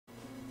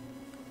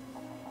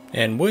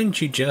And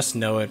wouldn't you just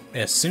know it,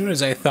 as soon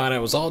as I thought I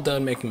was all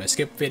done making my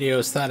skip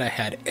videos, thought I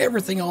had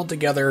everything all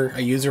together,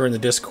 a user in the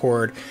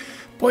Discord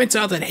points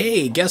out that,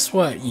 hey, guess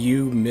what?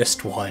 You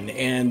missed one.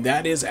 And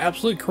that is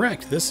absolutely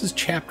correct. This is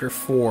chapter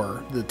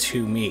 4, the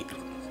two meet.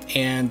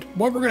 And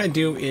what we're going to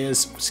do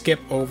is skip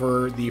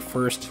over the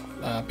first,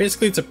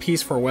 basically it's a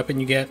piece for a weapon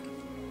you get.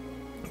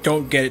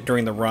 Don't get it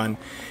during the run,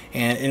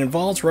 and it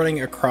involves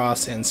running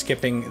across and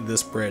skipping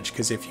this bridge,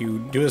 because if you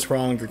do this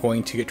wrong, you're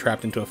going to get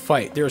trapped into a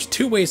fight. There's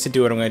two ways to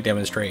do it. I'm going to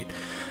demonstrate.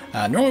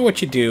 Normally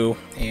what you do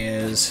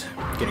is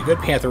get a good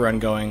panther run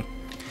going,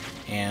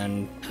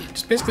 and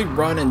just basically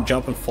run and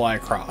jump and fly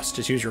across.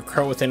 Just use your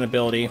crow within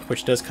ability,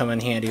 which does come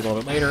in handy a little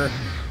bit later.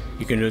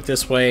 You can do it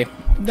this way.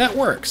 That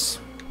works.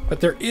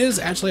 But there is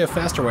actually a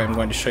faster way I'm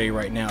going to show you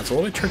right now. It's a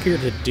little bit trickier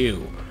to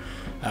do.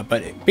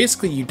 But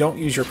basically you don't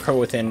use your crow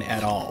within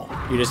at all.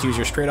 You just use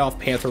your straight off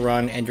panther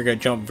run, and you're going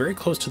to jump very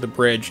close to the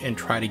bridge and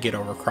try to get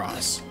over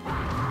across.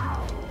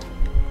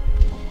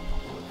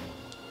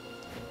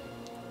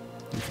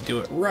 If you do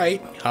it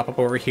right, hop up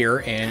over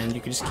here and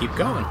you can just keep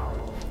going.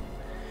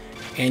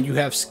 And you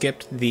have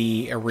skipped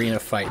the arena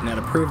fight. Now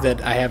to prove that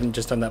I haven't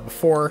just done that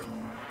before,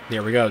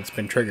 there we go, it's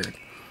been triggered.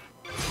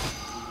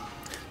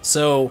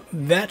 So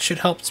that should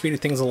help speed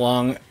things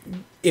along.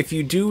 If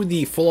you do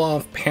the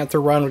full-on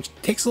panther run, which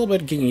takes a little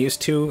bit of getting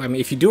used to, I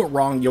mean, if you do it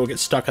wrong, you'll get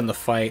stuck in the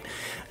fight.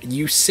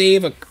 You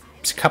save a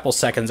couple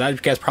seconds.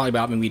 I'd guess probably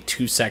about maybe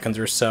 2 seconds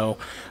or so.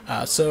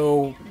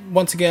 So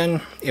once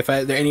again, if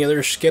there are any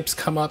other skips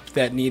come up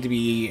that need to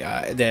be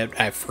that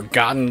I've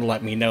forgotten,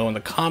 let me know in the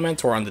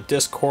comments or on the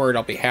Discord.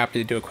 I'll be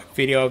happy to do a quick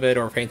video of it,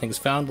 or if anything's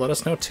found, let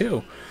us know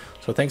too.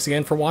 So thanks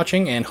again for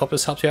watching, and hope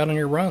this helps you out on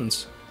your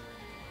runs.